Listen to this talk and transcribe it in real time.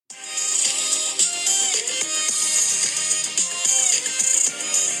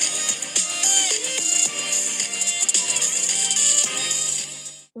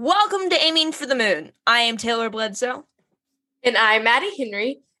Welcome to Aiming for the Moon. I am Taylor Bledsoe. And I'm Maddie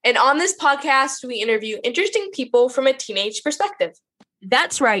Henry. And on this podcast, we interview interesting people from a teenage perspective.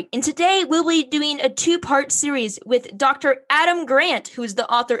 That's right. And today we'll be doing a two-part series with Dr. Adam Grant, who is the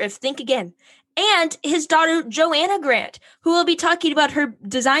author of Think Again, and his daughter, Joanna Grant, who will be talking about her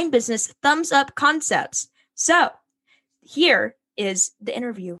design business, Thumbs Up Concepts. So, here is the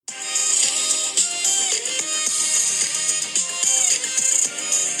interview.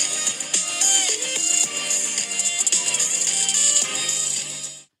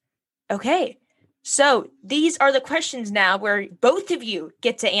 Okay, so these are the questions now where both of you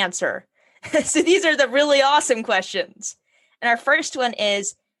get to answer. So these are the really awesome questions. And our first one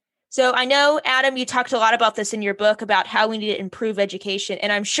is, so I know, Adam, you talked a lot about this in your book about how we need to improve education.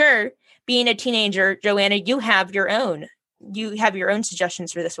 And I'm sure being a teenager, Joanna, you have your own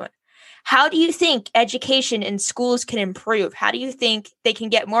suggestions for this one. How do you think education in schools can improve? How do you think they can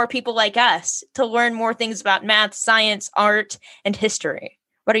get more people like us to learn more things about math, science, art, and history?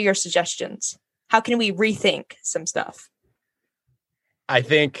 What are your suggestions? How can we rethink some stuff? I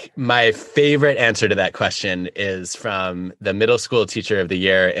think my favorite answer to that question is from the middle school teacher of the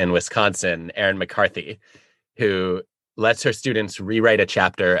year in Wisconsin, Erin McCarthy, who lets her students rewrite a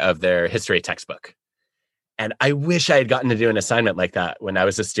chapter of their history textbook. And I wish I had gotten to do an assignment like that when I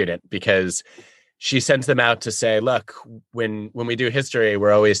was a student, because she sends them out to say, look, when we do history,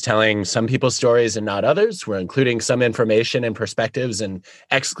 we're always telling some people's stories and not others. We're including some information and perspectives and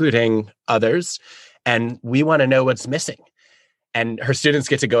excluding others. And we want to know what's missing. And her students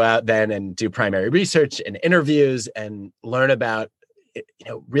get to go out then and do primary research and interviews and learn about,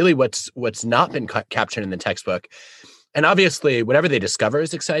 really what's not been captured in the textbook. And obviously, whatever they discover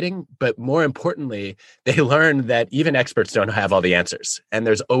is exciting, but more importantly, they learn that even experts don't have all the answers, and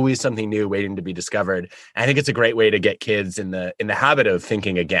there's always something new waiting to be discovered. And I think it's a great way to get kids in the habit of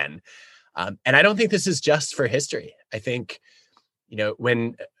thinking again. And I don't think this is just for history. I think,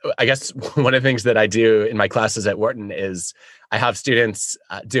 one of the things that I do in my classes at Wharton is I have students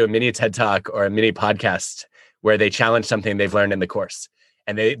do a mini TED Talk or a mini podcast where they challenge something they've learned in the course.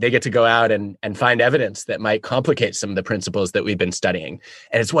 And they get to go out and find evidence that might complicate some of the principles that we've been studying.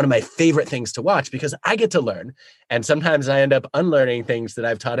 And it's one of my favorite things to watch because I get to learn. And sometimes I end up unlearning things that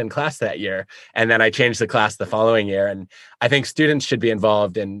I've taught in class that year. And then I change the class the following year. And I think students should be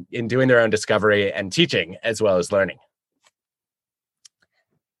involved in doing their own discovery and teaching as well as learning.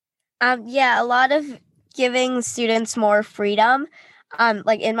 A lot of giving students more freedom.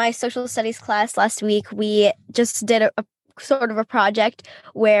 Like in my social studies class last week, we just did a sort of a project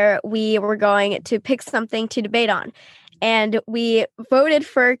where we were going to pick something to debate on. And we voted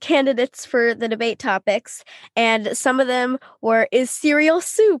for candidates for the debate topics. And some of them were, is cereal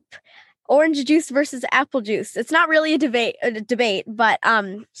soup? Orange juice versus apple juice. It's not really a debate, but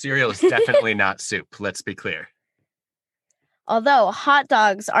cereal is definitely not soup. Let's be clear. Although hot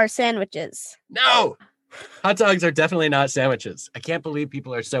dogs are sandwiches. No, hot dogs are definitely not sandwiches. I can't believe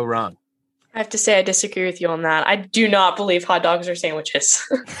people are so wrong. I have to say I disagree with you on that. I do not believe hot dogs are sandwiches.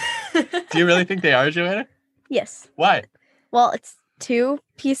 Do you really think they are, Joanna? Yes. Why? Well, it's two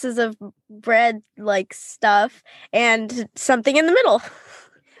pieces of bread like stuff and something in the middle.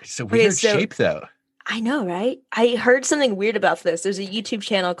 It's a weird shape, though. I know, right? I heard something weird about this. There's a YouTube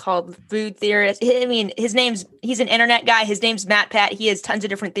channel called Food Theorist. I mean, he's an internet guy. His name's Matt Pat. He has tons of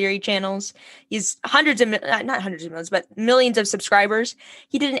different theory channels. He's not hundreds of millions, but millions of subscribers.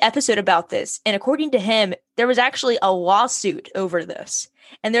 He did an episode about this. And according to him, there was actually a lawsuit over this.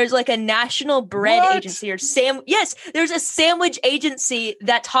 And there's like a national bread agency or yes, there's a sandwich agency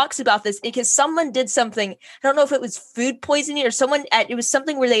that talks about this because someone did something. I don't know if it was food poisoning or it was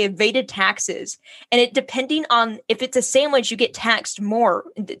something where they evaded taxes. And it depending on if it's a sandwich, you get taxed more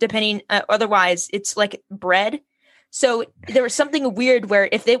depending. Otherwise, it's like bread. So there was something weird where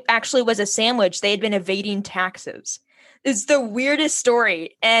if it actually was a sandwich, they had been evading taxes. It's the weirdest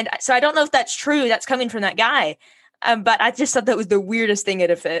story. And so I don't know if that's true. That's coming from that guy. But I just thought that was the weirdest thing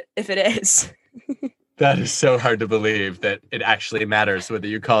if it is. That is so hard to believe that it actually matters whether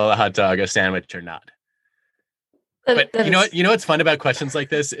you call a hot dog a sandwich or not. But you know what's fun about questions like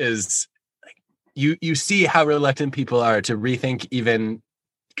this is you see how reluctant people are to rethink even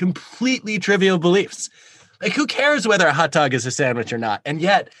completely trivial beliefs. Like, who cares whether a hot dog is a sandwich or not? And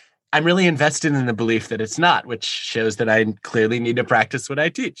yet I'm really invested in the belief that it's not, which shows that I clearly need to practice what I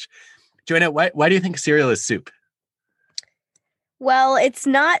teach. Joanna, why do you think cereal is soup? Well, it's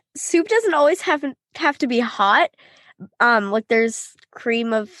not. Soup doesn't always have to be hot. Like there's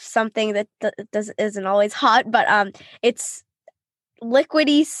cream of something that isn't always hot, but it's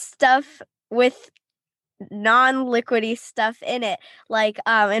liquidy stuff with non-liquidy stuff in it. Like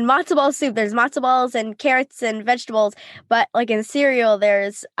in matzo ball soup, there's matzo balls and carrots and vegetables, but like in cereal,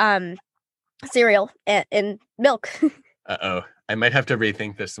 there's cereal and milk. Uh-oh. I might have to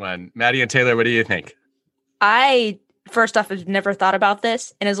rethink this one. Maddie and Taylor, what do you think? I, first off, have never thought about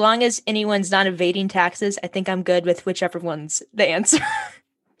this. And as long as anyone's not evading taxes, I think I'm good with whichever one's the answer.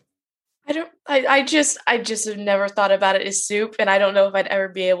 I just have never thought about it as soup, and I don't know if I'd ever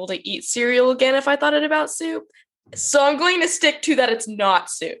be able to eat cereal again if I thought it about soup. So I'm going to stick to that it's not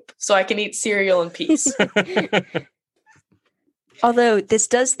soup, so I can eat cereal in peace. Although this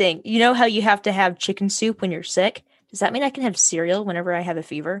does think, you know how you have to have chicken soup when you're sick? Does that mean I can have cereal whenever I have a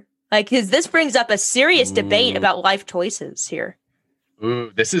fever? Like, because this brings up a serious debate about life choices here.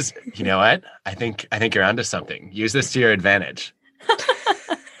 Ooh, this is, you know what? I think you're onto something. Use this to your advantage.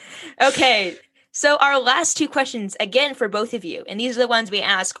 Okay, so our last two questions, again, for both of you, and these are the ones we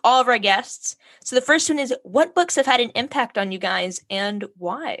ask all of our guests. So the first one is, what books have had an impact on you guys and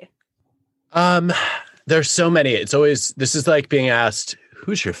why? There's so many. This is like being asked,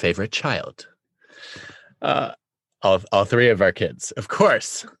 who's your favorite child? All three of our kids, of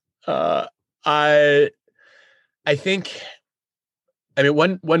course. I think, I mean,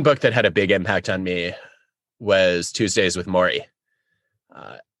 one book that had a big impact on me was Tuesdays with Morrie.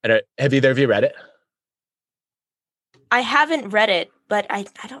 Have either of you read it? I haven't read it, but I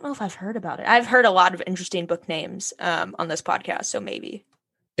don't know if I've heard about it. I've heard a lot of interesting book names on this podcast, so maybe.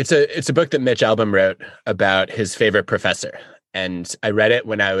 It's a book that Mitch Albom wrote about his favorite professor. And I read it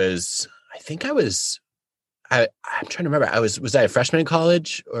when I'm trying to remember. Was I a freshman in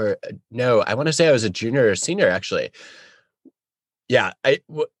college or no? I want to say I was a junior or senior, actually. Yeah. I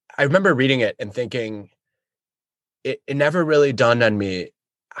remember reading it and thinking it never really dawned on me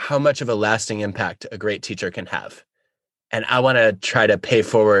how much of a lasting impact a great teacher can have. And I want to try to pay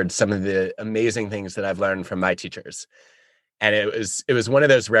forward some of the amazing things that I've learned from my teachers. And it was one of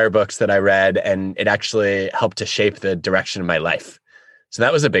those rare books that I read, and it actually helped to shape the direction of my life. So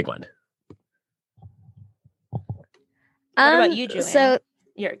that was a big one. What about you, Joanna? So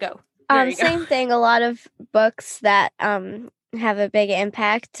here, go. Same thing. A lot of books that have a big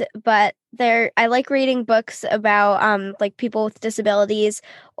impact, but I like reading books about like people with disabilities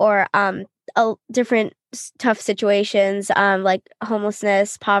or different tough situations, like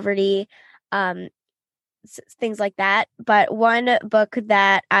homelessness, poverty, things like that. But one book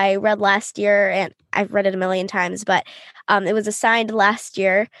that I read last year, and I've read it a million times, but it was assigned last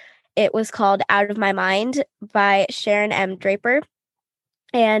year. It was called Out of My Mind by Sharon M. Draper.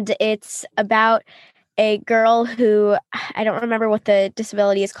 And it's about a girl who, I don't remember what the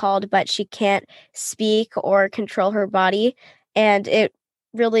disability is called, but she can't speak or control her body. And it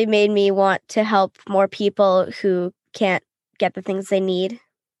really made me want to help more people who can't get the things they need.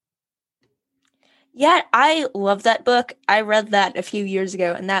 Yeah, I love that book. I read that a few years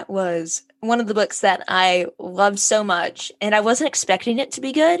ago, and that was one of the books that I loved so much. And I wasn't expecting it to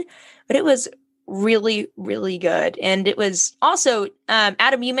be good, but it was really, really good. And it was also,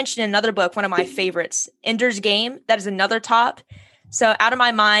 Adam, you mentioned another book, one of my favorites, Ender's Game. That is another top. So Out of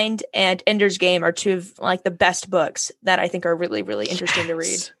My Mind and Ender's Game are two of like the best books that I think are really, really interesting to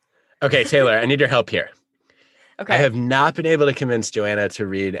read. Okay, Taylor, I need your help here. Okay. I have not been able to convince Joanna to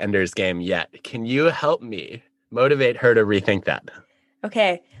read Ender's Game yet. Can you help me motivate her to rethink that?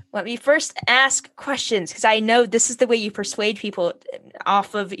 Okay. Let me first ask questions because I know this is the way you persuade people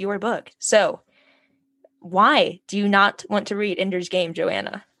off of your book. So why do you not want to read Ender's Game,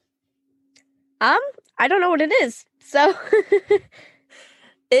 Joanna? I don't know what it is. So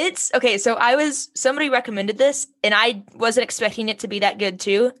it's okay. So somebody recommended this and I wasn't expecting it to be that good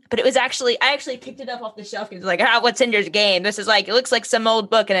too, but I actually picked it up off the shelf and was like, what's Ender's Game? This is like, it looks like some old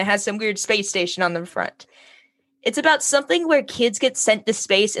book and it has some weird space station on the front. It's about something where kids get sent to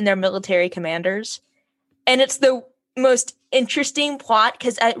space and they're military commanders. And it's the most interesting plot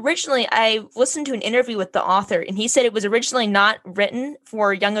because originally I listened to an interview with the author and he said it was originally not written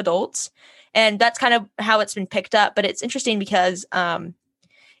for young adults. And that's kind of how it's been picked up. But it's interesting because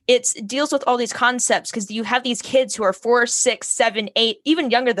it deals with all these concepts because you have these kids who are 4, 6, 7, 8, even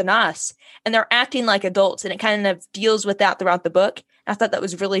younger than us, and they're acting like adults. And it kind of deals with that throughout the book. I thought that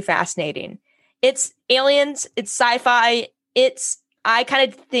was really fascinating. It's aliens, it's sci-fi. I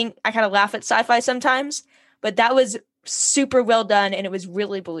kind of laugh at sci-fi sometimes, but that was super well done and it was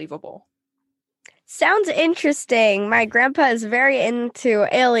really believable. Sounds interesting. My grandpa is very into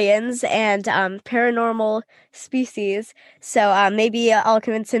aliens and paranormal species, so maybe I'll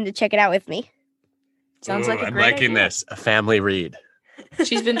convince him to check it out with me. Sounds like a I'm great liking idea. this. A family read.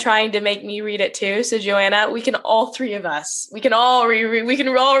 She's been trying to make me read it too. So Joanna, all three of us, we can all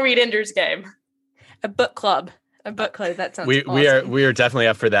read Ender's Game. A book club. A book club. That sounds we awesome. we are definitely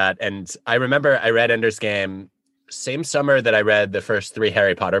up for that. And I remember I read Ender's Game same summer that I read the first 3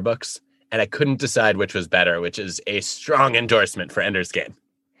 Harry Potter books, and I couldn't decide which was better, which is a strong endorsement for Ender's Game.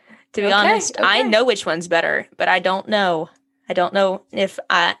 To be honest, I know which one's better, but I don't know. I don't know if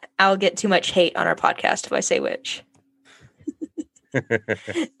I'll get too much hate on our podcast if I say which.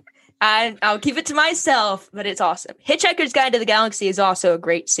 I'll keep it to myself, but it's awesome. Hitchhiker's Guide to the Galaxy is also a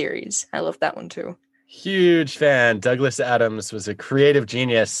great series. I love that one too. Huge fan. Douglas Adams was a creative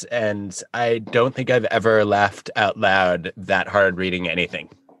genius, and I don't think I've ever laughed out loud that hard reading anything.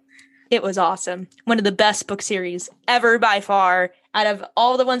 It was awesome. One of the best book series ever by far. Out of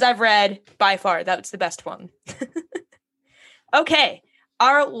all the ones I've read, by far, that's the best one. Okay,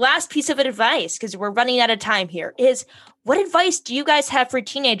 our last piece of advice, because we're running out of time here, is what advice do you guys have for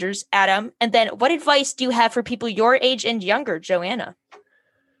teenagers, Adam? And then what advice do you have for people your age and younger, Joanna?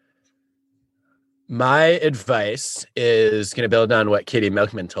 My advice is going to build on what Katie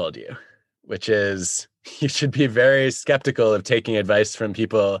Milkman told you, which is you should be very skeptical of taking advice from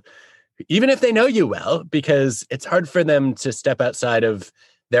people, even if they know you well, because it's hard for them to step outside of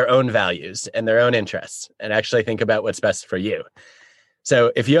their own values and their own interests and actually think about what's best for you.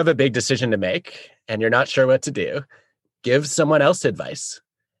 So if you have a big decision to make and you're not sure what to do, give someone else advice.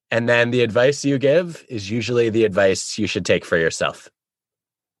 And then the advice you give is usually the advice you should take for yourself.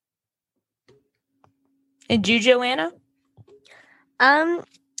 And you, Joanna? A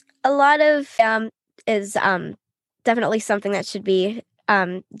lot of is definitely something that should be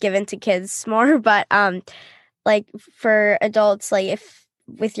given to kids more, but like for adults, like if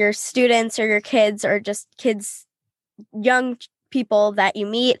with your students or your kids or just kids, young people that you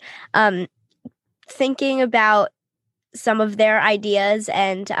meet, thinking about some of their ideas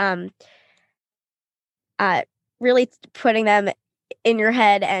and really putting them in your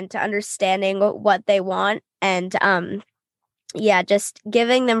head and understanding what they want and just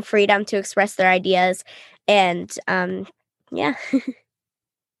giving them freedom to express their ideas and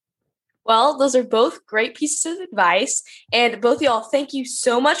Well, those are both great pieces of advice. And both of y'all, thank you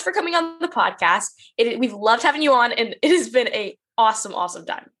so much for coming on the podcast. We've loved having you on, and it has been an awesome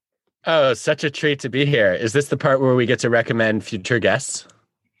time. Oh, such a treat to be here. Is this the part where we get to recommend future guests?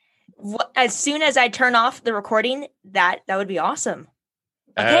 As soon as I turn off the recording, that would be awesome.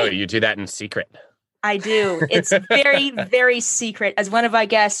 Okay. Oh, you do that in secret. I do. It's very, very secret. As one of our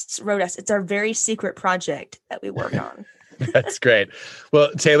guests wrote us, it's our very secret project that we work on. That's great. Well,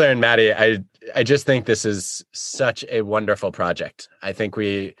 Taylor and Maddie, I just think this is such a wonderful project. I think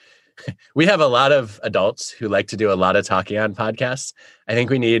we have a lot of adults who like to do a lot of talking on podcasts. I think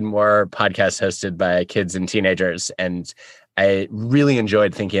we need more podcasts hosted by kids and teenagers. And I really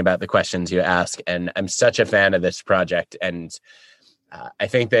enjoyed thinking about the questions you ask. And I'm such a fan of this project. And I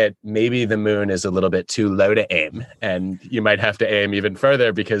think that maybe the moon is a little bit too low to aim. And you might have to aim even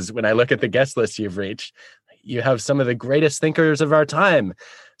further, because when I look at the guest list you've reached, you have some of the greatest thinkers of our time.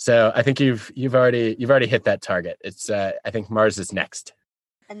 So I think you've already hit that target. It's I think Mars is next.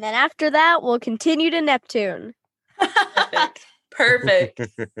 And then after that, we'll continue to Neptune. Perfect.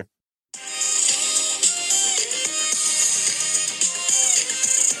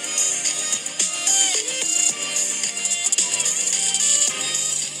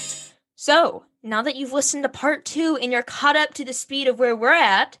 So now that you've listened to part 2 and you're caught up to the speed of where we're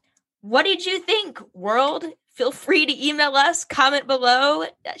at, what did you think, world? Feel free to email us, comment below,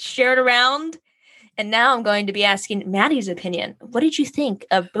 share it around. And now I'm going to be asking Maddie's opinion. What did you think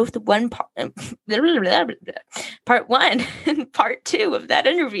of both part 1 and part 2 of that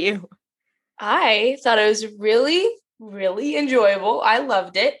interview? I thought it was really, really enjoyable. I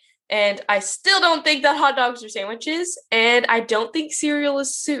loved it. And I still don't think that hot dogs are sandwiches. And I don't think cereal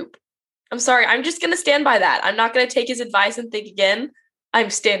is soup. I'm sorry. I'm just going to stand by that. I'm not going to take his advice and think again. I'm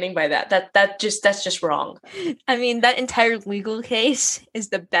standing by that. That's just wrong. I mean, that entire legal case is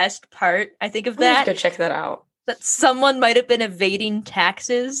the best part. I think of that. Go check that out. That someone might have been evading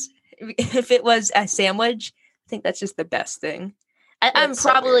taxes if it was a sandwich. I think that's just the best thing. I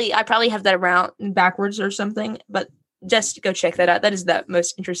probably have that around backwards or something, but just go check that out. That is the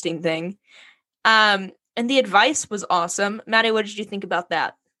most interesting thing. And the advice was awesome. Maddie, what did you think about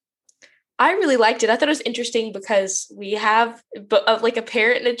that? I really liked it. I thought it was interesting because we have like a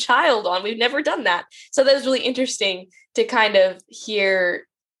parent and a child on. We've never done that. So that was really interesting to kind of hear.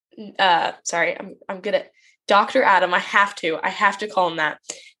 I'm good at Dr. Adam. I have to call him that.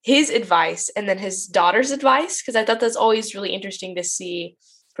 His advice and then his daughter's advice, because I thought that's always really interesting to see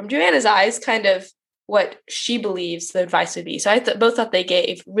from Joanna's eyes, kind of what she believes the advice would be. So I both thought they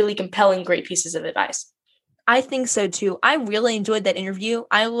gave really compelling, great pieces of advice. I think so too. I really enjoyed that interview.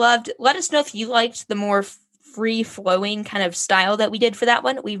 Let us know if you liked the more free flowing kind of style that we did for that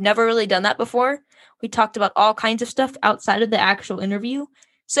one. We've never really done that before. We talked about all kinds of stuff outside of the actual interview.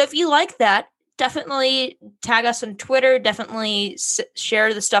 So if you like that, definitely tag us on Twitter. Definitely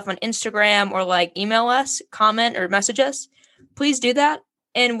share the stuff on Instagram or like email us, comment or message us. Please do that.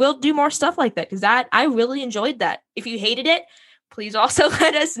 And we'll do more stuff like that because I really enjoyed that. If you hated it, please also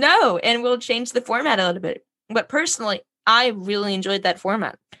let us know and we'll change the format a little bit. But personally, I really enjoyed that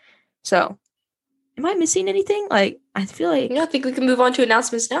format. So, am I missing anything? Like, I feel like... I think we can move on to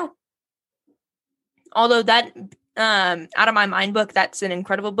announcements now. Although that Out of My Mind book, that's an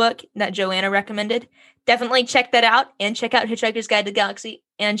incredible book that Joanna recommended. Definitely check that out and check out Hitchhiker's Guide to the Galaxy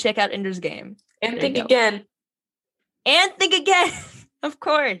and check out Ender's Game. And think again. And think again, of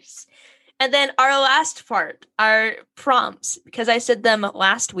course. And then our last part, our prompts, because I said them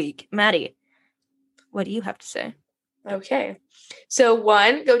last week. Maddie, what do you have to say? Okay. So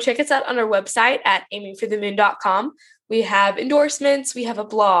 1, go check us out on our website at aimingforthemoon.com. We have endorsements, we have a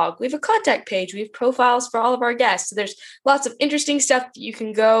blog, we have a contact page, we have profiles for all of our guests. So there's lots of interesting stuff that you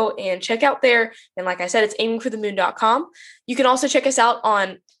can go and check out there. And like I said, it's aimingforthemoon.com. You can also check us out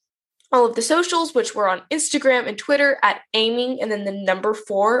on all of the socials, which we're on Instagram and Twitter at aiming and then the number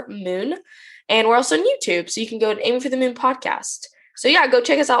 4 moon. And we're also on YouTube. So you can go to Aiming for the Moon podcast. So yeah, go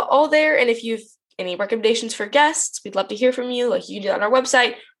check us out all there. And if you've any recommendations for guests, we'd love to hear from you. Like you can do that on our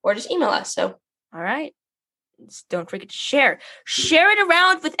website or just email us. So, all right. Just don't forget to share. Share it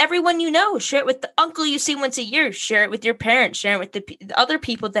around with everyone you know. Share it with the uncle you see once a year. Share it with your parents. Share it with the other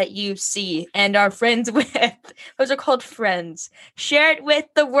people that you see and are friends with. Those are called friends. Share it with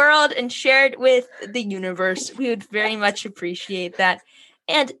the world and share it with the universe. We would very much appreciate that.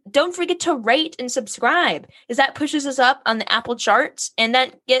 And don't forget to rate and subscribe, because that pushes us up on the Apple charts and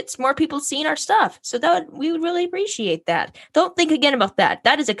that gets more people seeing our stuff. So we would really appreciate that. Don't think again about that.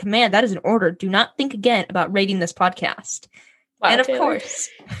 That is a command. That is an order. Do not think again about rating this podcast. Wow, and of Taylor. course,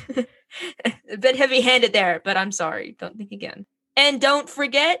 a bit heavy-handed there, but I'm sorry. Don't think again. And don't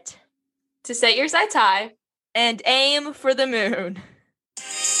forget to set your sights high and aim for the moon.